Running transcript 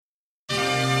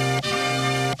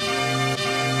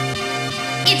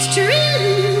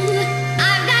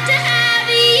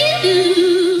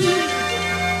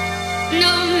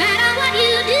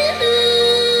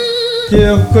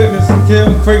Give quickness,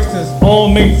 give greatness, all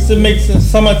makes it makes it.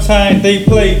 Summertime they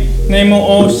play, name on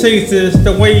all shades.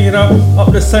 The weight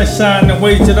up the sunshine, the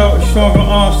wage it up, stronger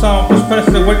arms sound,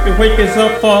 especially wake us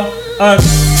up for us.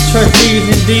 Trustees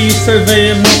indeed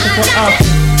surveying multiple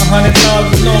options. 100,000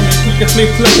 on me, keep the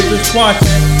fleet flipping, just watching.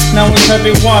 Now it's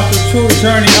heavy watch, a true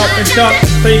journey out the dark.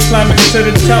 Stay climbing to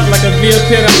the top like a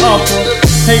VIP at opera.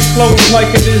 Hate flows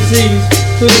like a disease.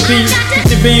 To the beat, keep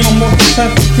the beam on more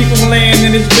successful. Keep them laying in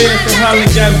his bed for Holly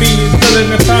got bees. Filling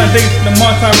the foundation of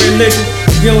multi-religious.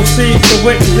 DOCs, the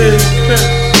witnesses.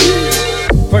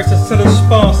 Verses to the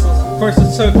sponsors,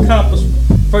 verses to accomplishments,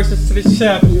 verses to the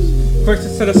champions,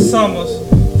 verses to the summers,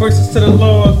 verses to the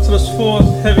lords, to the swords,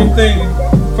 heavy things,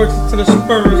 verses to the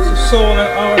spurs, the soul and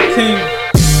our king.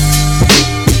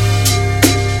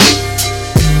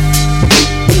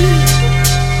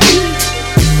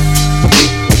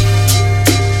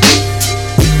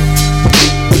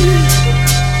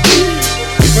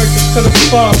 To the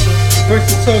sponsors,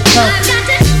 verses to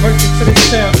accomplishments, verses to the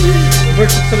champions,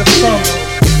 verses to the summer,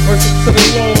 verses to the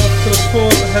lord, to the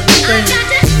swords of heavy things,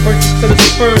 verses to the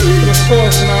spurs, to the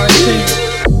swords and our king.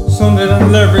 Sooner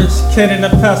than lyrics, killing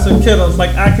the passive killers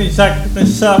like acting jackets and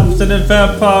shops to the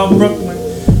vampire Brooklyn.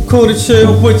 Cool to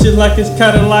chill witches like it's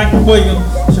Cadillac Williams.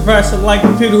 Jurassic like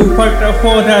Peter who piped that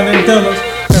whore down in Dillas.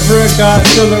 The real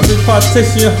Godzilla, we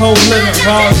partition your whole living,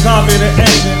 round zombie the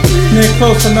engine. Near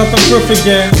close enough to proof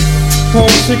again.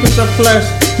 Cold secrets of flesh,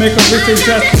 make a rich and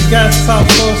justice, gas top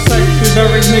for sex, we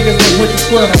bury niggas and with the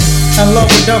Twitter. And love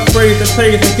without phrase that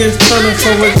pays against feelings,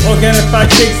 so it's organic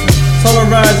vacation.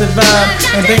 Solarize the vibe,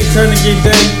 and they turn to your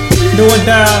day. Do or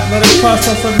die, let it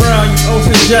process around, you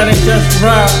ocean jet and just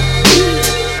ride.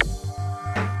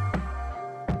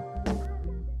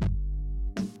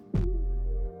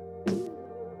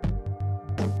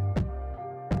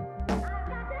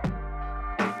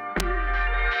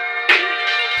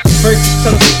 Verses to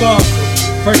the sponsors,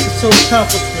 verses to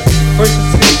accomplishments, verses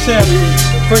to the champions,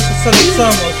 verses to the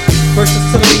summers, verses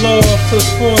to the lord, to the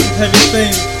swords and heavy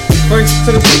things, verses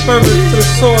to the spurs, to the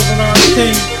swords and our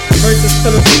king, verses to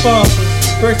the sponsors,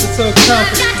 verses to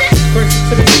accomplishments, verses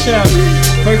to the champions,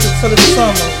 verses to the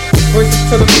summers, verses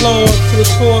to the lord, to the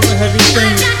swords and heavy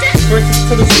things, verses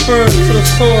to the spurs, to the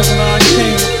swords and our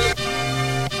king.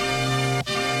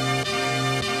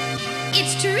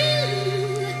 It's true.